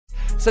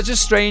Such a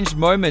strange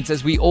moment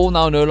as we all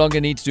now no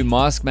longer need to do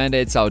mask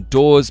mandates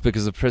outdoors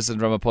because of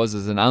President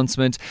Ramaphosa's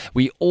announcement.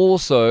 We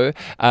also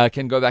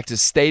can go back to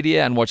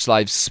Stadia and watch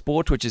live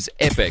sport, which is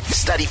epic.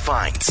 Study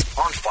finds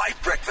on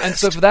 5 Breakfast. And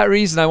so for that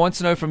reason, I want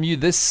to know from you,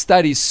 this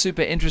study is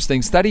super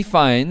interesting. Study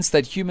finds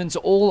that humans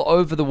all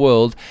over the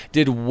world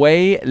did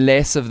way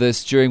less of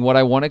this during what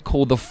I want to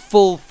call the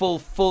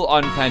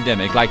full-on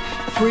pandemic. Like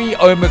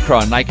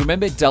pre-Omicron. Like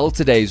remember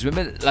Delta days,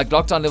 remember like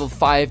lockdown level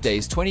 5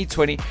 days,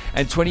 2020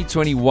 and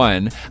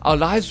 2021. Our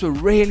lives were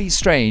really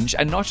strange,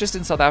 and not just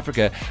in South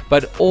Africa,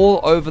 but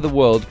all over the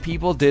world.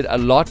 People did a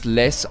lot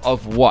less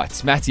of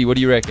what? Matty, what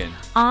do you reckon?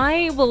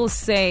 I will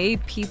say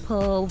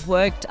people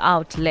worked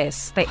out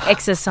less. They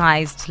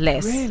exercised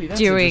less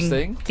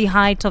during the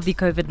height of the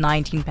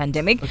COVID-19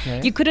 pandemic.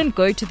 Okay. You couldn't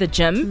go to the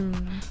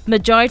gym.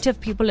 Majority of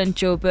people in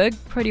Joburg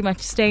pretty much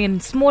stay in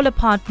small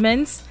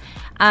apartments.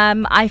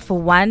 I, for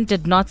one,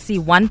 did not see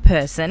one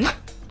person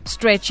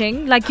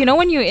stretching. Like, you know,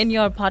 when you're in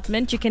your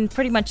apartment, you can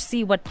pretty much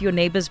see what your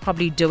neighbor's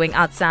probably doing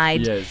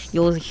outside. Yes.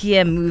 You'll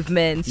hear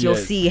movements. You'll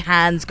Yes. see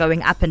hands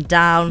going up and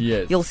down.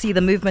 Yes. You'll see the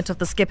movement of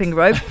the skipping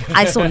rope.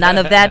 I saw none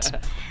of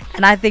that.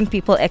 And I think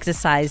people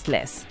exercised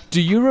less. Do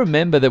you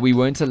remember that we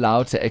weren't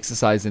allowed to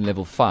exercise in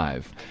level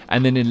 5?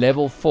 And then in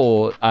level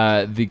 4,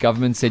 the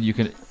government said you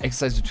can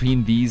exercise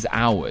between these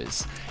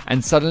hours.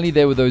 And suddenly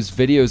there were those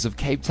videos of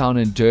Cape Town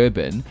and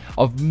Durban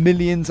of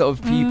millions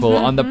of people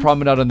on the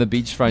promenade on the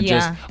beachfront.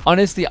 Yeah. Just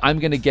honestly, I'm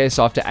going to guess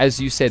after, as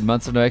you said,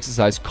 months of no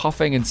exercise,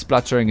 coughing and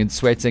spluttering and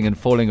sweating and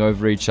falling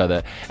over each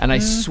other. And I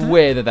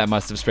swear that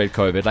must have spread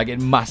COVID. Like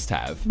it must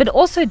have. But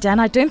also, Dan,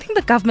 I don't think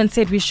the government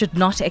said we should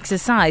not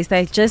exercise.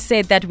 They just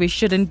said that we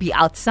shouldn't be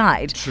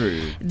outside.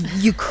 True.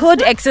 You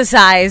could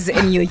exercise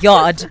in your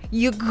yard.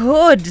 You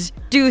could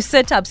do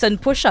sit-ups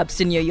and push-ups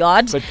in your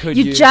yard. But could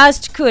you you?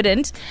 just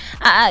couldn't.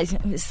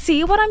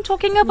 See what I'm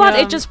talking about?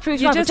 Yeah. It just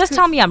proves You wrong. Just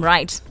tell me I'm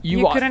right.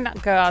 You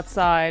couldn't go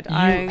outside.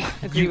 I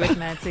agree with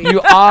Matty.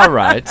 You are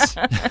right.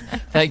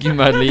 Thank you,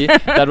 Mudley.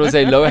 That was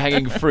a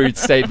low-hanging fruit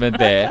statement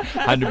there,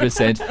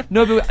 100%.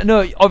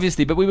 No,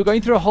 obviously, but we were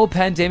going through a whole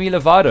pandemic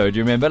Lovato. Do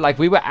you remember? Like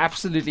we were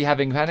absolutely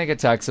having panic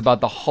attacks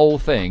about the whole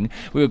thing.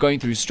 We were going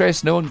through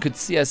stress. No one could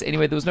see us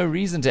anyway. There was no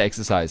reason to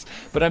exercise.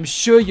 But I'm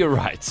sure you're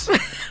right.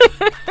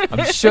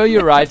 I'm sure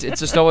you're right. It's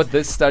just not what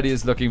this study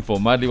is looking for.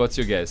 Mudley, what's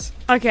your guess?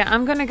 Okay,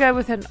 I'm going to go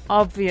with an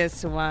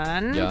obvious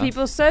one. Yeah.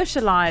 People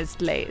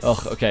socialized less.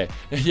 Oh, okay.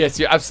 Yes,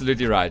 you're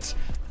absolutely right.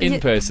 In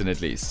person,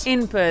 at least.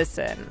 In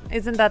person.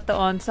 Isn't that the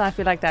answer? I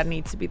feel like that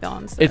needs to be the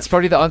answer. It's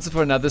probably the answer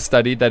for another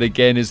study that,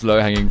 again, is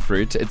low-hanging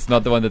fruit. It's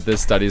not the one that this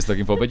study is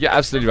looking for, but you're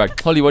absolutely right.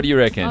 Holly, what do you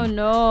reckon? Oh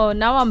no,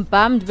 now I'm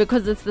bummed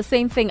because it's the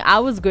same thing I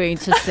was going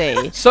to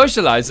say.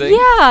 Socializing?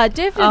 Yeah,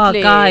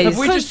 definitely. Oh, guys. Have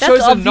we just That's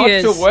chosen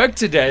obvious. not to work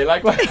today?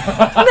 Like, what?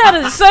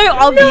 That is so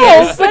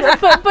obvious. No,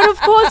 but of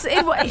course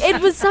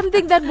it was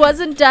something that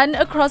wasn't done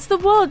across the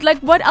world. Like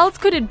what else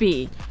could it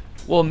be?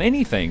 Well,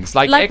 many things,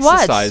 like Like what?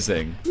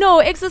 exercising. No,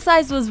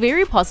 exercise was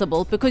very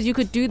possible because you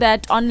could do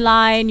that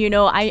online. You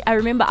know, I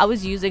remember I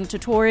was using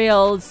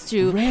tutorials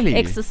to Really?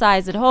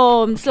 exercise at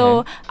home. So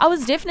Okay. I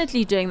was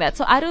definitely doing that.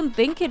 So I don't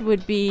think it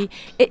would be,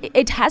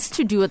 it has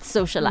to do with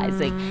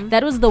socializing.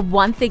 That was the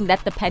one thing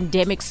that the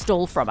pandemic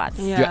stole from us.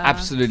 Yeah. You're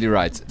absolutely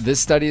right. This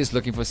study is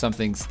looking for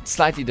something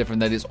slightly different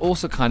that is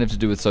also kind of to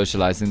do with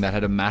socializing that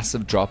had a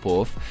massive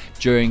drop-off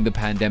during the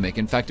pandemic.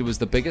 In fact, it was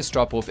the biggest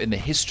drop-off in the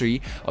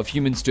history of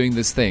humans doing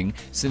this thing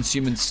since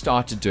humans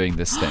started doing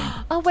this thing.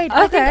 Oh, wait.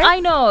 I think Okay. I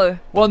know.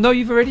 Well, no,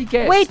 you've already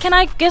guessed. Wait, can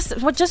I guess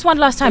just one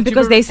last time? But you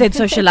Because were- they said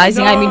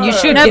socializing. I mean, you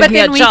should No, give but me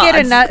a then we chance.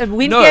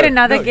 get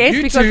another guess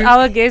you because two-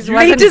 our guess you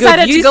wasn't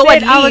decided good. to You go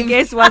said and our leave.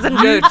 guess wasn't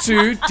You good.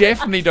 two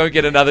definitely don't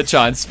get another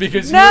chance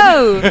because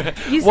No,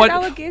 you said What-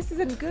 our guess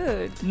isn't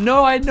good.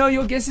 No, I know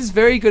your guess is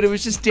very good. It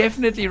was just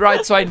definitely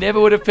right, so I never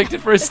would have picked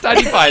it for a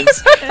study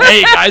finds.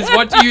 Hey guys,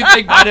 what do you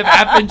think might have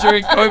happened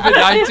during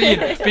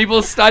COVID-19?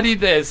 People studied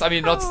this. I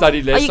mean, not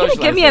studied Are this. you going to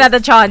give socialized me this. another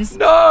chance?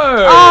 No!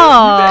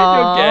 Aw. You made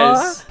your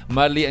guess.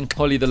 Mudley and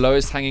Collie, the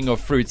lowest hanging of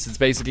fruits. It's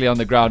basically on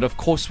the ground. Of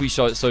course we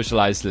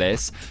socialized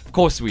less. Of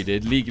course we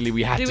did. Legally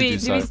we had Do to we do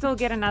so. still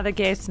get another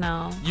guess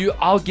now?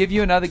 I'll give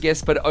you another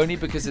guess, but only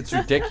because it's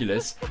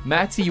ridiculous.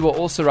 Matty, you were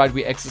also right.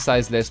 We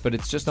exercise less, but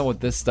it's just not what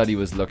this study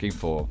was looking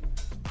for.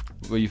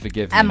 Will you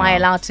forgive me? Am I now?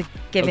 allowed to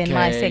give in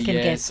my second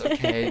yes, guess?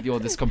 Okay, you're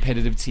this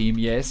competitive team,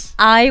 yes.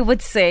 I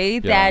would say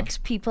that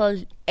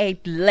people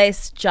ate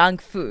less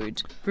junk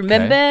food.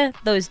 Remember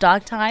those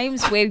dark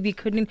times where you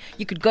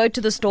could go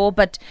to the store,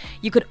 but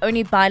you could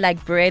only buy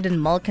like bread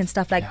and milk and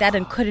stuff like that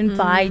and couldn't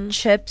buy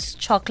chips,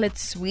 chocolate,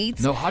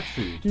 sweets. No hot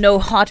food. No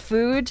hot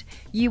food.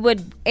 You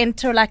would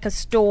enter like a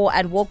store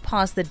and walk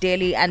past the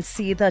deli and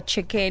see the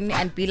chicken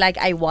and be like,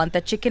 I want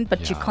the chicken,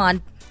 but you Yeah.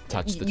 can't.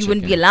 Touch the You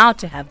wouldn't be chicken. allowed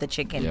to have the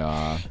chicken.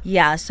 Yeah.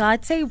 Yeah, so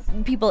I'd say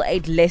people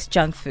ate less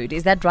junk food.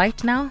 Is that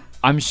right now?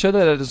 I'm sure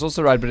that it is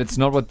also right, but it's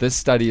not what this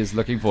study is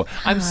looking for.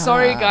 I'm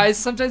sorry, guys.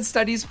 Sometimes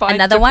studies find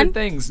Another different one?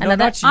 things. No,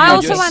 Another- not you. I You're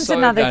also want so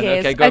another done.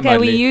 guess. Okay, go, Okay,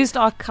 we Mudley. used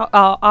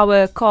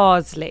our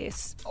cars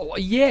less. Oh,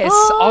 yes,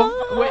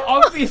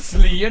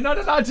 obviously. You're not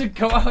allowed to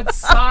go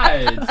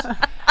outside.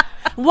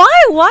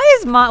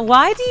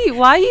 Why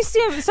are you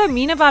so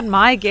mean about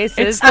my guesses?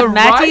 It's the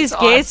Matty's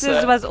right guesses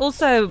answer. was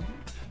also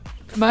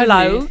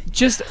Madly, flow.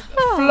 just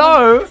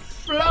flow.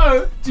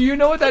 Do you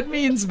know what that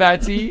means,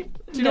 Matty?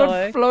 Do you know No.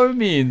 what flow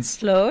means?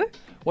 Flow?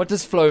 What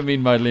does flow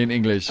mean, Madly, in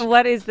English?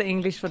 What is the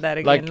English for that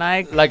again?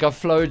 Like a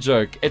flow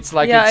joke. It's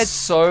like Yeah, it's it's-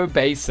 so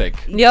basic.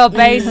 you're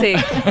basic.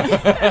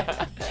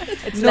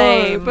 It's No,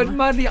 lame. but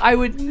Madly, I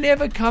would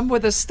never come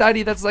with a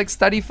study that's like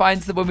study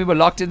finds that when we were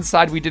locked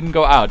inside, we didn't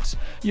go out.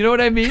 You know what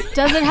I mean?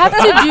 Does it have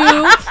to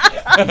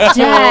do,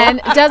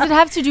 Dan? Does it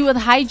have to do with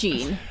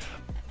hygiene?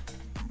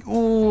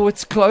 Ooh,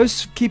 it's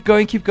close. Keep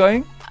going.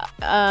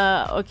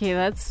 Okay,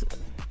 that's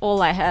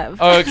all I have.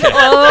 Okay.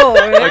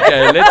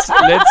 Okay, let's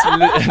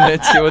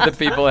hear what the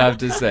people have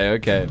to say.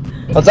 Okay.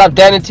 What's up,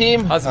 Dan and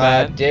team? How's it,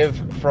 man? Dev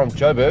from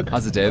Joburg.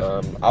 How's it, Dev?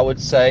 I would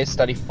say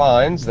study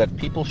finds that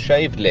people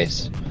shave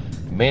less,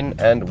 men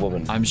and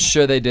women. I'm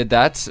sure they did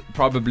that,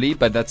 probably,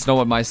 but that's not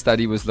what my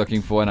study was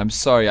looking for. And I'm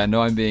sorry, I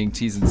know I'm being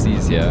T's and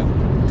C's here.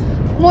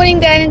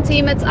 Morning, Dan and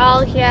team. It's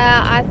Al here.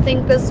 I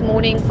think this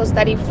morning for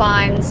study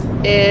finds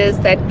is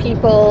that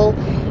people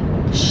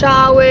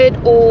showered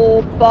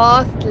or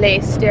bathed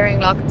less during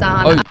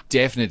lockdown. Oh,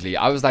 definitely.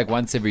 I was like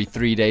once every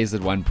 3 days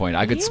at one point.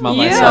 I could smell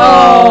Yeah.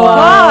 myself.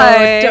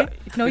 Why?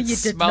 No, Could you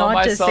did smell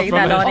not just myself say from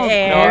that a- on No,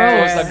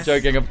 air. of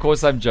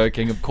course I'm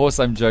joking. Of course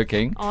I'm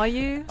joking. Are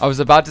you? I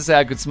was about to say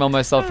I could smell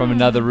myself from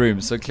another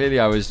room, so clearly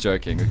I was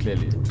joking.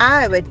 Clearly.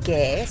 I would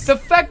guess The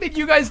fact that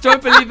you guys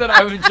don't believe that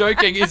I'm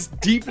joking is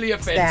deeply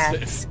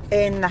offensive. that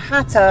in the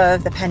height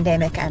of the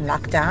pandemic and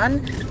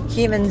lockdown,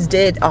 humans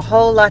did a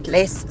whole lot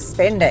less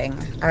spending.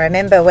 I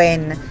remember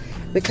when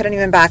we couldn't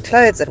even buy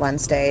clothes at one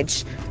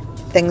stage.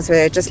 Things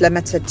were just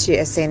limited to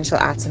essential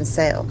items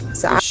sale.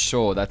 So I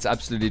Sure, that's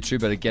absolutely true,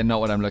 but again, not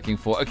what I'm looking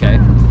for. Okay.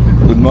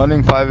 Good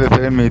morning,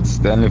 5FM. It's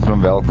Stanley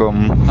from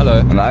Welcome. Hello.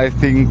 And I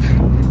think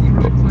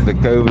the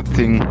COVID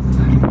thing,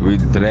 we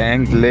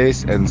drank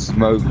less and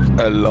smoked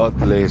a lot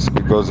less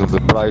because of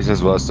the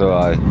prices was so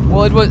high.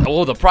 Well, it was.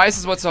 Oh, the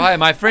prices were so high.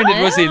 My friend,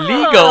 it was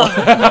illegal.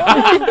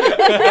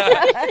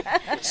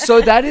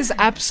 So that is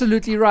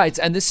absolutely right,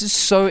 and this is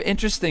so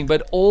interesting.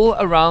 But all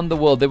around the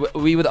world,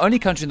 we were the only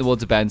country in the world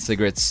to ban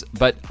cigarettes.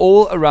 But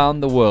all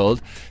around the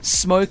world,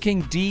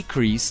 smoking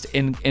decreased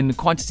in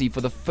quantity for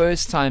the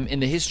first time in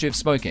the history of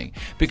smoking.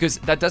 Because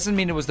that doesn't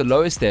mean it was the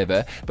lowest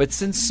ever. But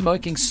since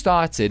smoking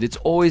started, it's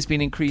always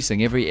been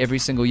increasing every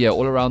single year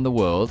all around the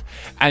world.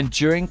 And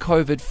during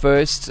COVID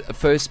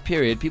first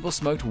period, people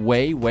smoked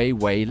way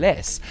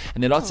less.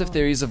 And there are lots of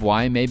theories of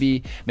why.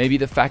 Maybe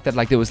the fact that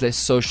like there was less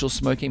social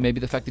smoking. Maybe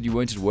the fact that you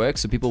weren't at work,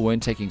 so people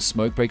weren't taking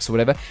smoke breaks or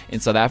whatever. In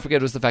South Africa,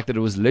 it was the fact that it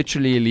was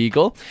literally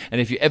illegal. And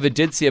if you ever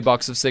did see a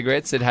box of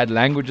cigarettes, it had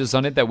languages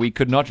on it that we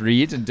could not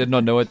read and did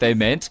not know what they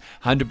meant.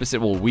 100%.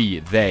 Well, we,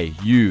 they,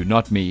 you,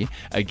 not me.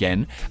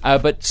 Again,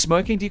 but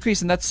smoking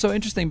decreased, and that's so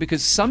interesting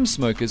because some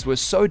smokers were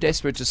so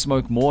desperate to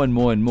smoke more and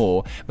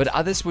more, but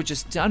others were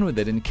just done with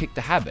it and kicked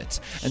the habit.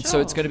 And so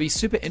it's going to be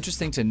super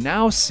interesting to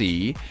now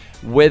see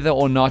whether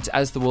or not,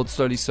 as the world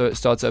slowly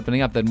starts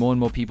opening up, that more and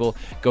more people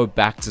go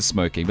back to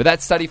smoking. But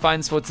that study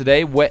finds for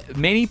today, where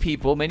many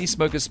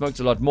smokers smoked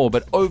a lot more,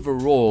 but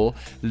overall,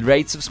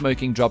 rates of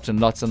smoking dropped and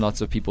lots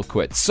of people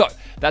quit. So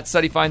that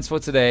study finds for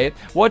today.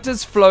 What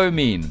does flow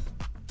mean?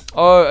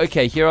 Oh,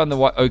 okay. Here on the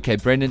okay,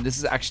 Brendan, this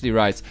is actually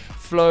right.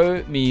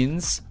 Flow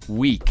means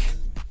weak.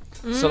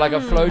 So like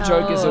a flow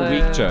joke is a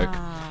weak joke.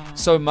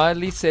 So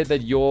Madly said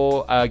that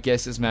your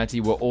guesses, Matty,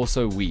 were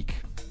also weak.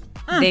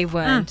 They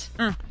weren't.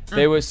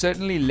 They were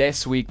certainly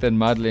less weak than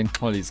Madly and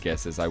Holly's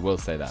guesses. I will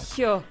say that.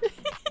 Sure.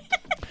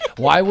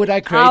 Why would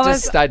I create a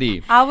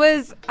study?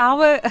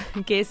 Our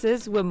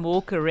guesses were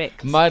more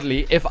correct.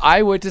 Madly, if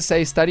I were to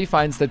say study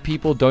finds that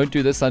people don't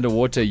do this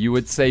underwater, you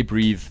would say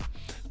breathe.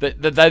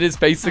 That is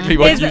basically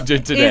what you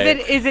did today.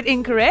 Is it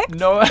incorrect?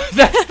 No,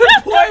 that's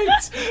the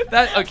point.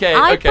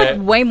 I Okay. put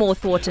way more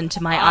thought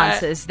into my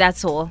answers.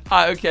 That's all.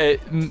 Okay,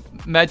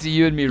 Matty,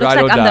 you and me, Looks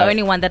right like or I'm die. the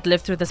only one that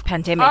lived through this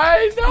pandemic.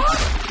 I know.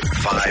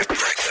 5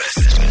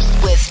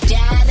 Breakfast. With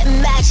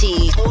Dan,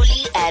 Matty,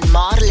 Oli, and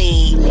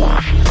Marley.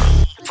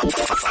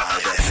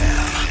 5